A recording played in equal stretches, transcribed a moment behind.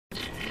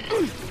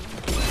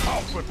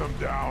put them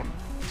down.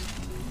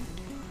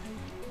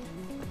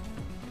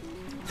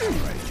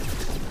 Alright.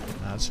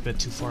 That's a bit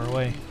too far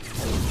away.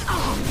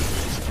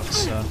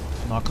 Let's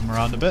knock him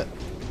around a bit.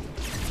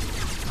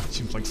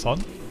 Seems like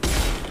fun.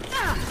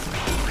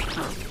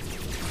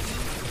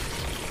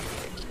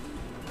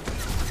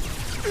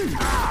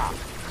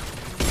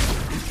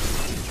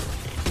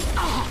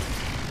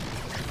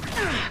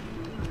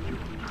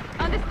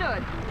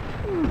 Understood.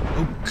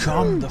 Oh,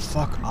 come the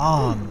fuck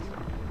on.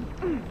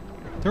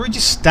 They were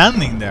just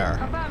standing there.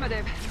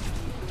 Affirmative.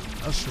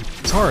 That's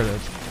retarded.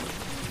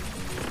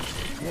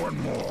 One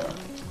more.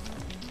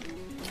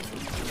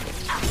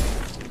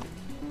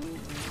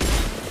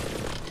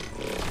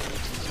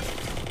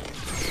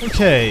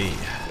 Okay.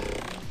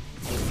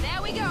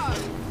 There we go.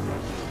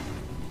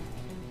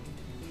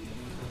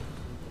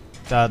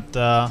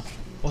 That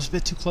was a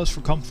bit too close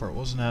for comfort,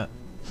 wasn't it?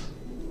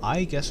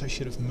 I guess I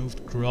should have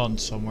moved Grunt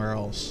somewhere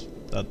else.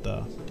 That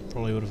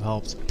probably would have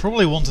helped.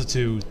 Probably wanted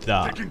to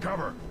Taking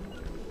cover.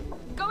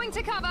 Going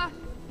to cover.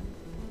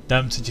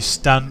 them to just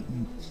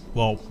stand.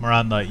 Well,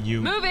 Miranda,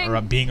 you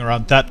are being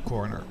around that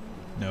corner.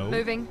 No.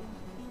 Moving.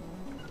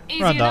 Easy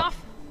Miranda.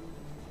 enough.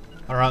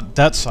 Around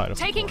that side of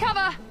Taking the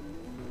corner.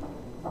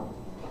 cover.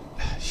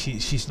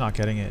 She's not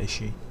getting it, is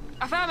she?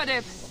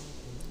 Affirmative.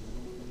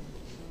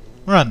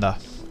 Miranda,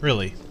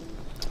 really?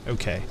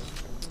 Okay.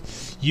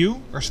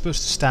 You are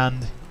supposed to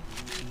stand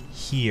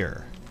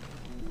here.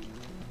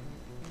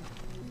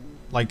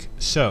 Like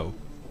so.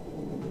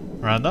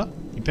 Miranda,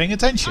 you paying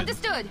attention?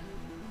 Understood.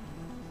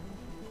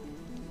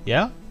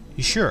 Yeah?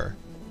 You sure?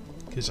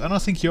 Because I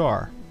don't think you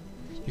are.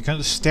 You're kind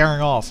of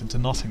staring off into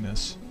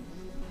nothingness.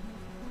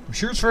 I'm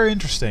sure it's very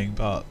interesting,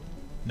 but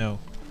no,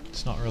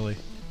 it's not really.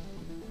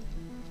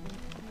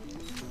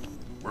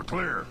 We're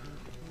clear.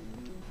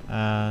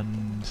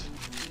 And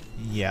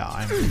yeah,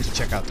 I'm going to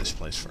check out this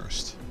place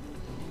first.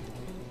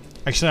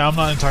 Actually, I'm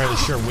not entirely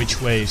sure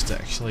which way is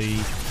actually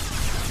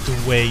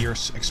the way you're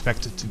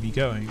expected to be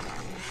going.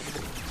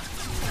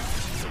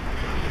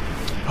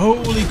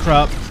 Holy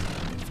crap!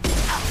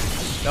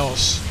 That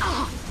was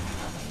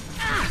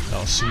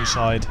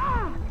suicide.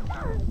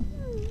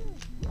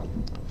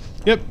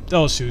 Yep, that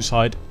was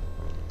suicide.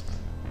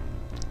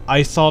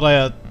 I thought I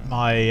had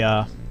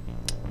my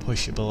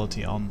push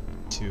ability on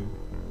 2.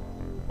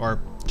 Or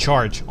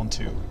charge on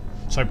 2.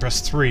 So I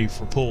pressed 3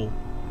 for pull.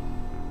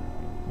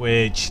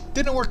 Which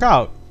didn't work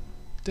out.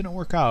 Didn't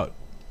work out.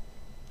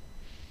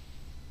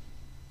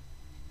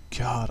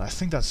 God, I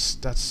think that's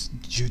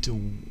due to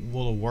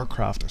World of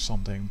Warcraft or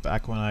something.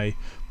 Back when I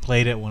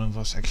played it, one of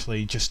us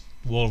actually just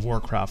World of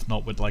Warcraft,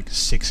 not with like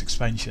 6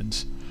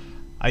 expansions.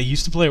 I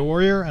used to play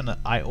Warrior and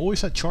I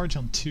always had charge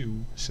on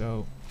 2,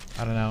 so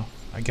I don't know.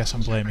 I guess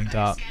I'm blaming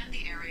that.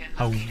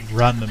 How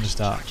random is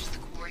that?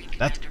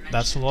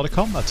 That's a lot of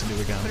combat to do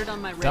again. Put it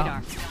on my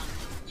radar. Damn.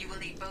 You will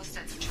need both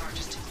sets of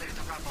charges to clear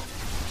the rubble.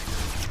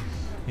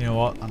 You know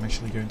what? I'm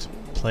actually going to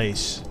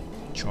place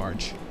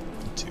charge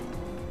on 2.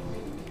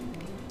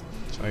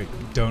 So I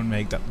don't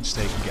make that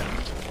mistake again.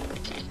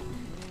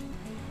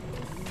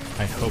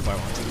 I hope I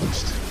want to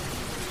boost.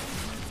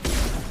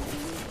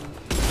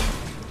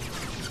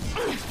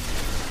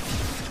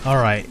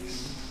 Alright.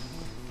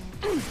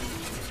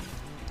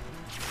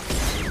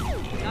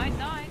 Nice,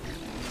 nice.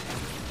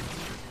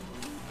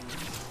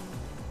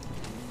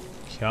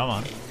 Come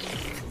on.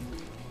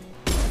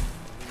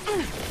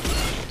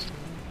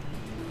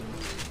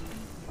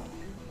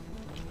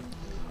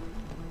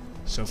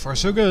 So far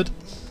so good.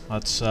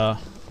 Let's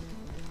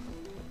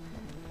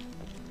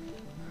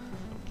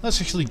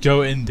actually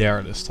go in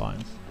there this time.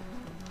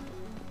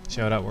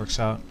 See how that works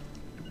out.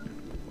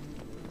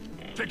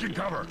 Taking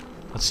cover.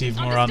 Let's see if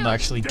Miranda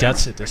actually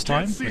gets it this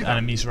time with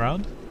enemies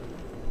around.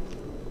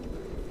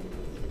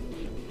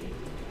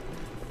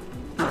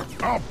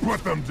 I'll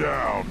put them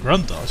down.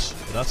 Grunt does,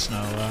 but that's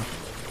no.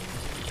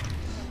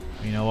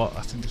 You know what?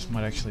 I think this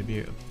might actually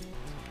be a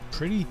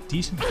pretty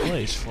decent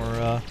place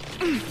for.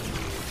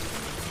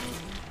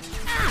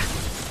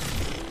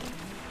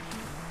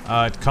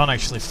 It can't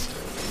actually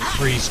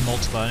freeze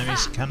multiple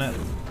enemies, can it?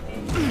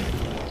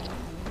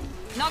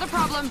 Not a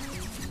problem.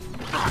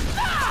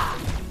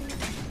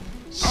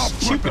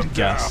 Stupid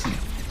guess.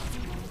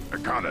 I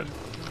got it.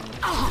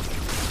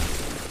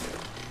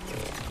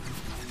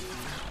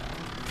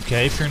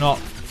 Okay, if you're not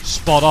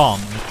spot on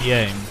with the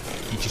aim,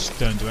 you just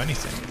don't do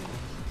anything.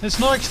 It's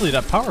not actually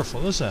that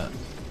powerful, is it?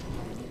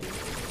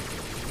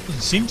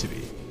 Doesn't seem to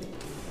be.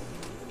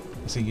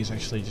 I think he's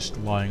actually just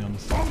lying on the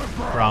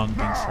ground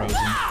being frozen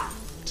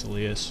until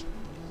he is.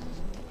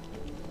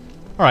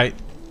 Alright,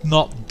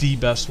 not the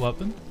best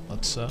weapon,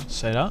 let's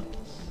say that.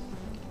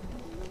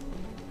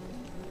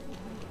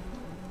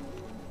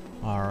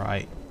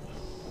 Alright.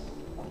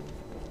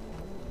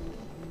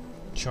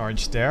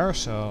 Charge there,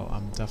 so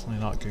I'm definitely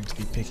not going to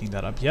be picking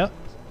that up yet.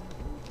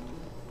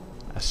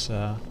 As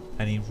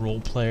any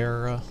role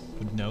player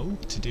would know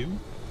to do.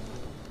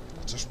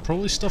 There's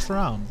probably stuff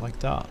around like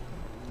that.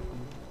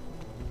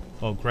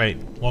 Oh great,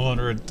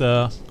 100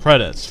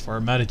 credits for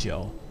a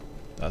Metagel.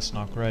 That's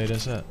not great,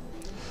 is it?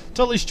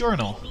 Tully's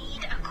journal.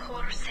 Need a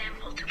core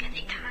sample to get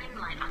a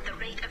timeline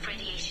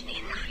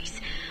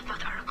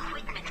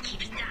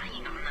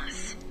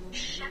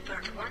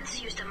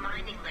once used a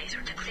mining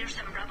laser to clear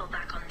some rubble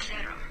back on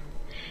Therum.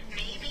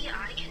 Maybe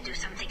I can do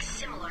something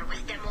similar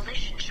with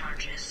demolition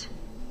charges.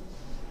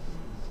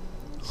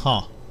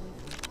 Huh.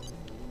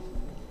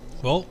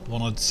 Well,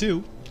 1 out of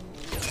 2.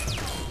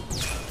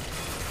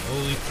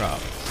 Holy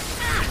crap.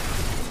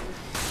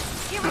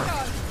 Here we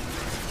go.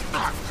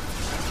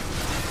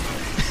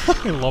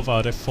 I love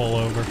how they fall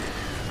over.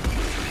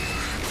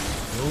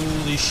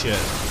 Holy shit.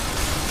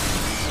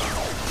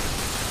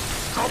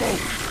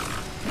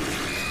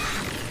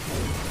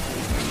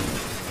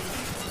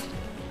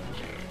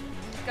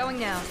 Going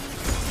now.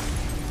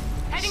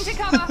 Heading to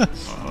cover.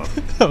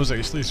 That was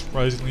actually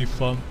surprisingly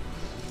fun.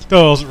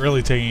 Though I wasn't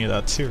really taking it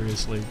that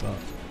seriously, but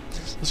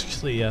that's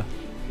actually,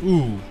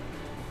 ooh.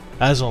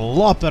 That has a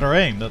lot better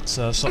aim. That's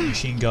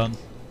submachine gun.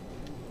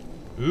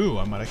 Ooh,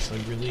 I might actually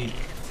really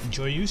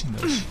enjoy using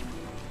those.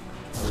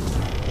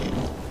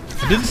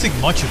 I didn't think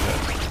much of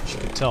it, as you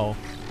could tell.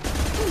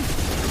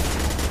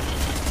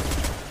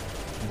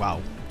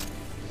 Wow.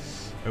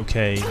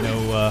 Okay,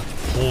 no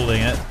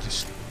holding it,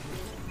 just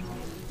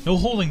no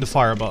holding the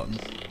fire button.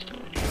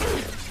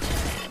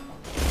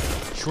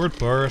 Short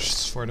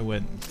bursts for the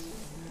win.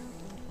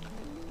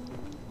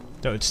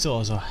 Though it still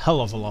has a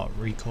hell of a lot of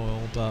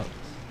recoil, but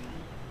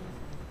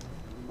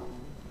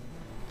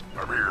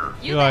Over here.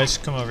 you guys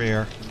come over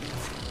here.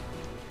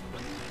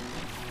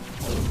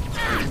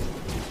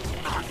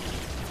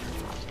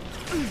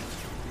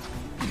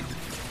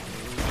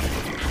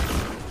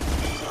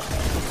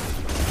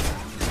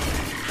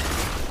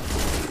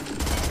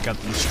 Got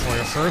the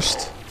destroyer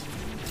first.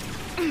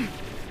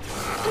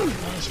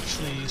 There's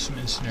actually some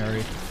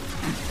incendiary.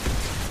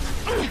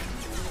 And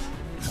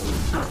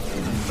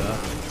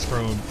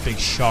throw a big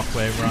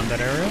shockwave around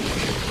that area.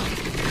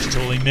 Just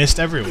totally missed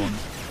everyone.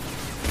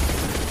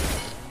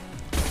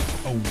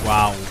 Oh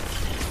wow.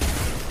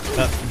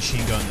 That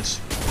machine gun is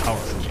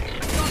powerful.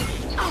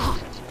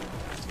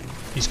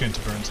 He's going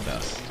to burn to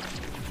death.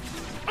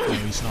 No,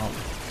 he's not.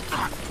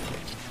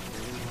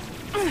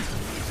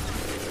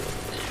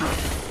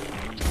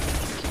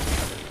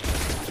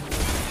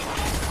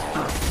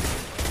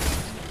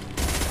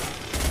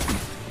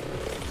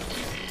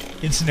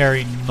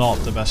 Incendiary not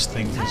the best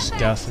thing for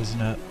Geth, isn't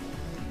it?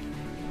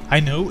 I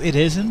know it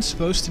isn't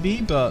supposed to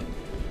be, but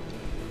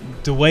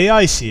the way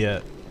I see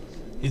it,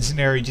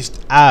 Incendiary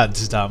just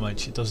adds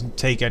damage. It doesn't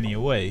take any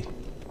away,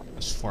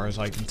 as far as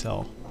I can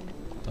tell.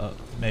 But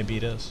maybe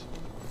it is.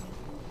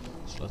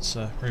 So let's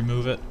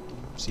remove it,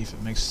 see if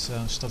it makes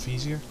stuff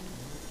easier.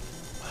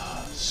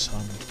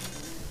 Sun.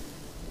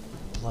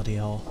 Bloody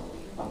hell.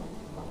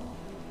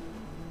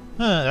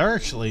 They're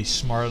actually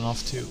smart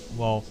enough to,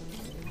 well,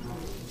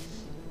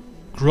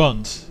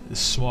 Grunt is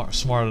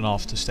smart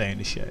enough to stay in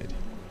the shade.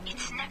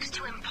 It's next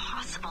to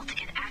impossible to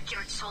get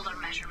accurate solar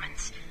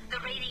measurements. The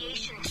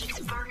radiation keeps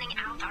burning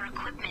out our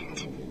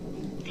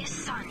equipment. This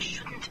sun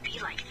shouldn't be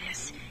like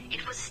this.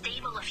 It was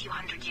stable a few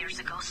hundred years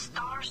ago.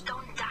 Stars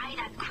don't die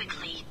that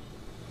quickly.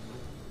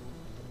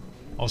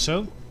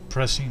 Also,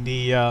 pressing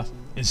the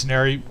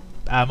incendiary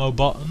ammo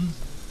button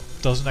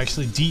doesn't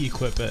actually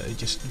de-equip it, it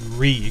just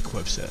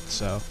re-equips it,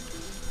 so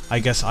I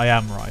guess I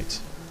am right.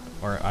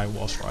 Or I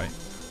was right.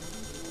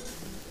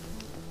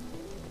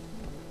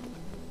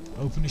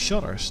 Open the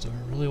shutters, do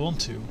I really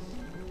want to?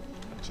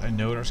 Because I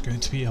know there's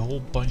going to be a whole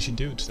bunch of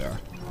dudes there.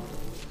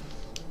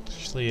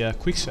 Actually,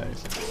 quick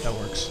save, that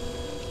works.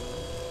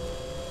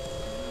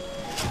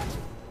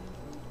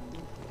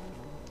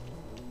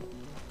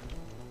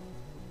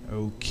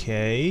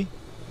 Okay,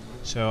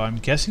 so I'm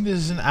guessing this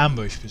is an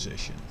ambush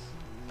position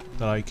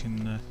that I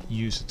can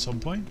use at some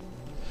point.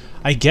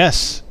 I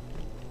guess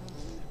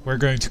we're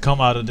going to come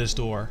out of this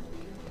door.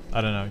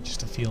 I don't know,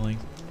 just a feeling,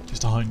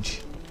 just a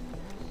hunch.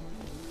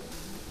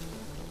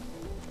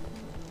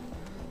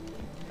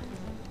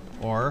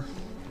 Or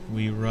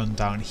we run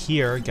down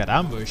here, get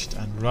ambushed,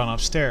 and run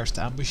upstairs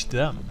to ambush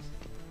them.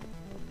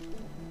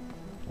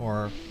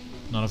 Or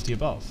none of the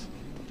above.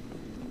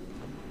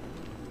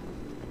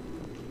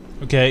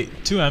 Okay,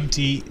 too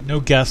empty, no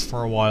Geth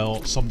for a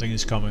while, something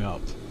is coming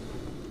up.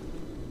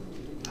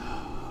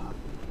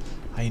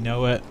 I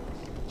know it.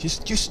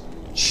 Just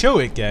show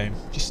it, game.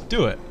 Just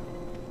do it.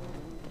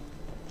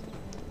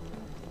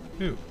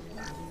 Who?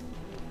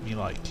 Me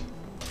like.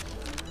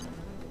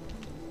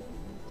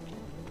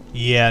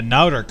 Yeah,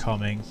 now they're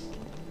coming.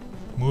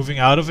 Moving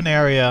out of an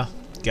area,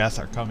 Geth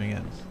are coming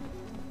in.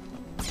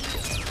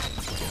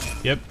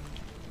 Yep.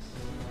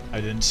 I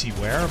didn't see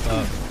where,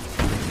 but...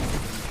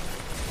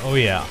 oh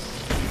yeah.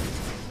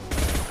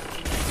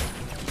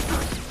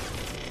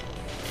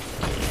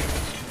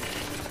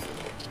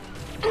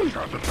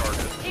 Got the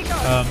target.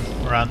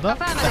 Miranda, what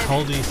the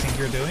hell do you think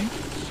you're doing?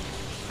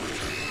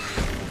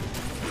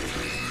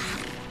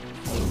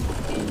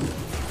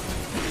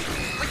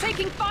 We're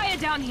taking fire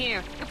down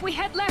here. If we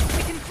head left,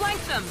 we can flank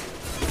them.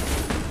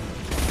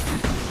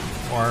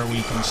 Or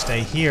we can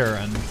stay here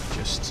and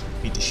just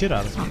beat the shit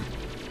out of them.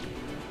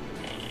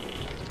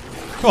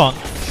 Come on,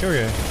 show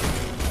you.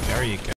 There you go.